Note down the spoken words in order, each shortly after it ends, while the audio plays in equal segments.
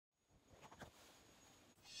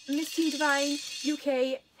Miss Teen Divine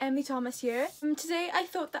UK, Emily Thomas here. Today I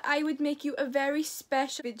thought that I would make you a very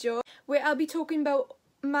special video where I'll be talking about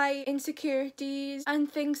my insecurities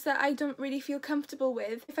and things that I don't really feel comfortable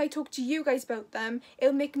with. If I talk to you guys about them,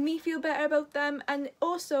 it'll make me feel better about them, and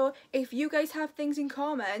also if you guys have things in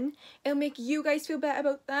common, it'll make you guys feel better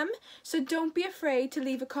about them. So don't be afraid to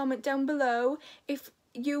leave a comment down below if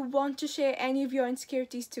you want to share any of your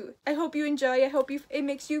insecurities too. I hope you enjoy. I hope it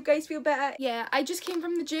makes you guys feel better. Yeah, I just came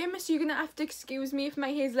from the gym, so you're gonna have to excuse me if my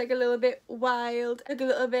hair's like a little bit wild, like a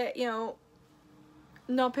little bit, you know,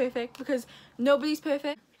 not perfect, because nobody's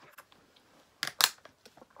perfect.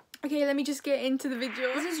 Okay, let me just get into the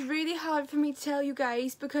video. This is really hard for me to tell you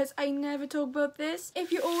guys because I never talk about this.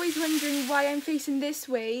 If you're always wondering why I'm facing this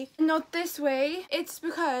way, not this way, it's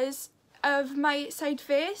because of my side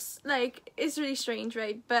face. Like, it's really strange,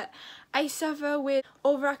 right? But I suffer with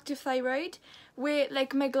overactive thyroid, where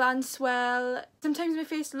like my glands swell. Sometimes my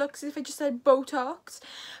face looks as if I just had Botox.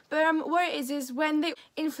 But what it is when they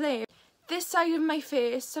inflame, this side of my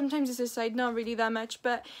face, sometimes it's this side, not really that much,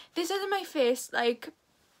 but this side of my face, like,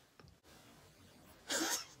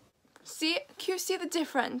 can you see the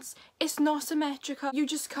difference? It's not symmetrical. You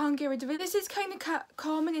just can't get rid of it. This is kind of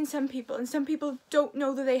common in some people, and some people don't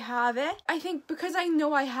know that they have it. I think because I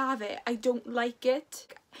know I have it, I don't like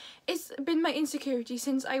it. It's been my insecurity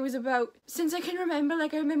since I can remember.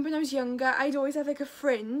 Like, I remember when I was younger, I'd always have like a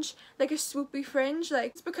fringe, like a swoopy fringe.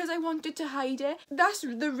 Like, it's because I wanted to hide it. That's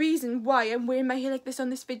the reason why I'm wearing my hair like this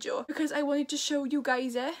on this video, because I wanted to show you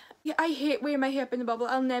guys it. Yeah, I hate wearing my hair up in a bobble.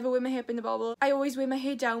 I'll never wear my hair up in a bobble. I always wear my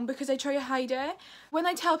hair down because I try to hide it. When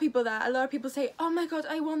I tell people that, a lot of people say, oh my god,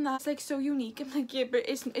 I want that. It's like so unique. I'm like, yeah, but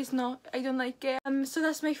it's not. I don't like it. So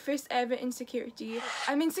that's my first ever insecurity.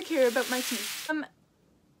 I'm insecure about my teeth.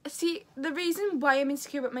 See, the reason why I'm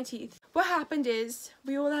insecure about my teeth, what happened is,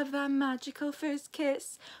 we all have that magical first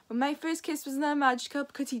kiss. Well, my first kiss was not magical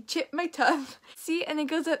because he chipped my tooth. See, and it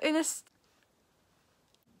goes up in a...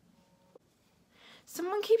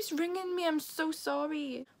 Someone keeps ringing me, I'm so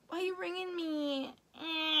sorry. Why are you ringing me?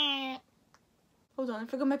 Hold on, I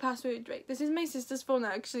forgot my password. Right, this is my sister's phone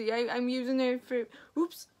actually. I'm using her for...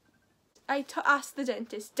 Oops. I asked the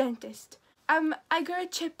dentist. I got a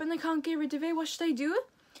chip and I can't get rid of it. What should I do?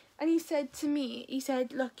 And he said to me,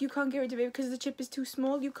 look, you can't get rid of it because the chip is too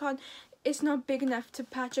small. You can't, it's not big enough to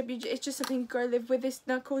patch up. It's just something you gotta live with. It's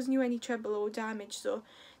not causing you any trouble or damage, so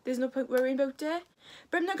there's no point worrying about it.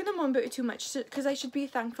 But I'm not gonna moan about it too much because I should be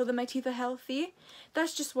thankful that my teeth are healthy.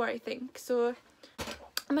 That's just what I think. So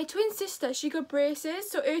my twin sister, she got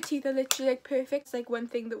braces, so her teeth are literally like perfect. It's like one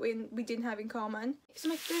thing that we didn't have in common. So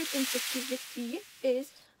my third insecurity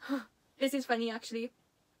is, this is funny actually,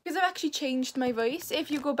 because I've actually changed my voice. If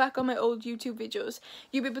you go back on my old YouTube videos,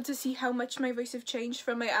 you'll be able to see how much my voice have changed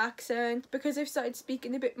from my accent, because I've started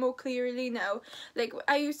speaking a bit more clearly now. Like,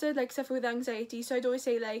 I used to like suffer with anxiety, so I'd always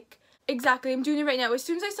say like, exactly, I'm doing it right now. As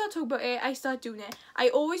soon as I start talking about it, I start doing it. I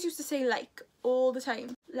always used to say like all the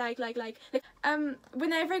time. Like.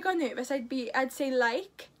 Whenever I got nervous, I'd say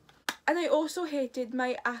like. And I also hated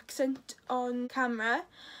my accent on camera.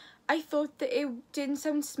 I thought that it didn't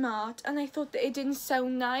sound smart, and I thought that it didn't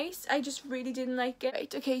sound nice. I just really didn't like it.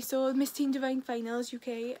 Right, okay, so Miss Teen Divine Finals UK.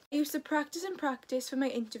 I used to practice for my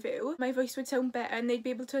interview. My voice would sound better and they'd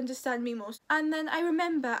be able to understand me more. And then I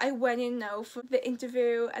remember I went in now for the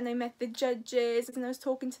interview and I met the judges and I was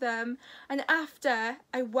talking to them. And after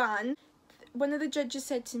I won, one of the judges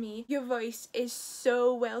said to me, your voice is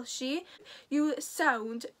so Welshy. You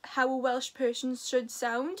sound how a Welsh person should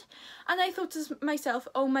sound. And I thought to myself,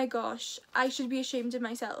 oh my gosh, I should be ashamed of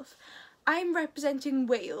myself. I'm representing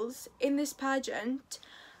Wales in this pageant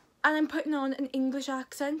and I'm putting on an English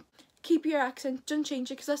accent. Keep your accent, don't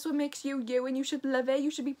change it, because that's what makes you you, and you should love it.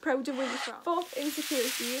 You should be proud of where you're from. Fourth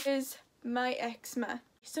insecurity is my eczema.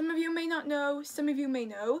 Some of you may not know, some of you may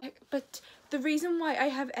know, but the reason why I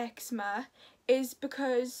have eczema is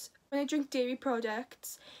because when I drink dairy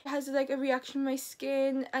products, it has like a reaction in my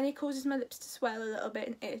skin and it causes my lips to swell a little bit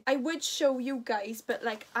and itch. I would show you guys, but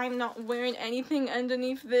like, I'm not wearing anything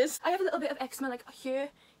underneath this. I have a little bit of eczema like here.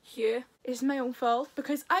 It's my own fault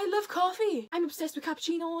because I love coffee. I'm obsessed with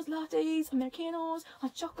cappuccinos, lattes, Americanos,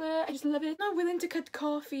 hot chocolate. I just love it. I'm not willing to cut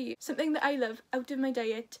coffee, something that I love, out of my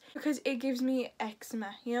diet because it gives me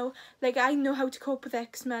eczema, you know? Like, I know how to cope with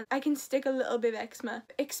eczema. I can stick a little bit of eczema.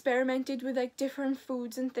 Experimented with like different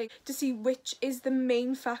foods and things to see which is the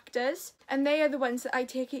main factors, and they are the ones that I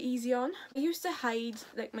take it easy on. I used to hide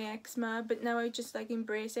like my eczema, but now I just like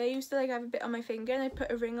embrace it. I used to like have a bit on my finger and I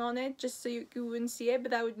put a ring on it just so you wouldn't see it,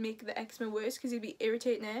 but that would make the eczema eczema worse because it'd be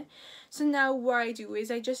irritating it. So now what I do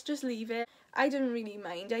is I just leave it. I don't really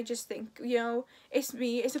mind. I just think, you know, it's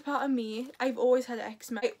me, it's a part of me. I've always had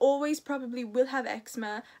eczema. I always probably will have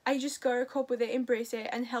eczema. I just gotta cope with it, embrace it,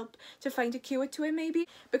 and help to find a cure to it maybe,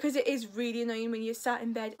 because it is really annoying when you're sat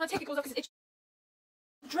in bed. I'll take it goes off because it's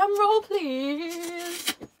drum roll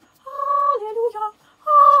please. Hallelujah,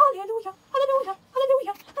 hallelujah, hallelujah,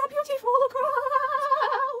 hallelujah, a beautiful crown.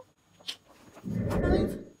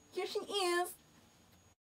 Here she is.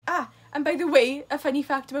 Ah, and by the way, a funny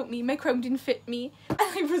fact about me, my crown didn't fit me, and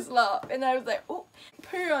I was laughing, and I was like, oh,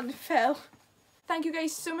 put it on, fell. Thank you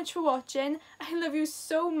guys so much for watching. I love you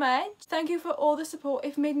so much. Thank you for all the support.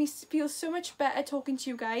 It made me feel so much better talking to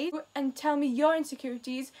you guys, and tell me your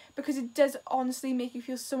insecurities, because it does honestly make you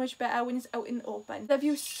feel so much better when it's out in the open. Love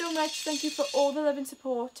you so much. Thank you for all the love and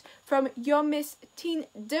support from your Miss Teen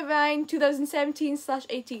Divine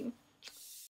 2017/18.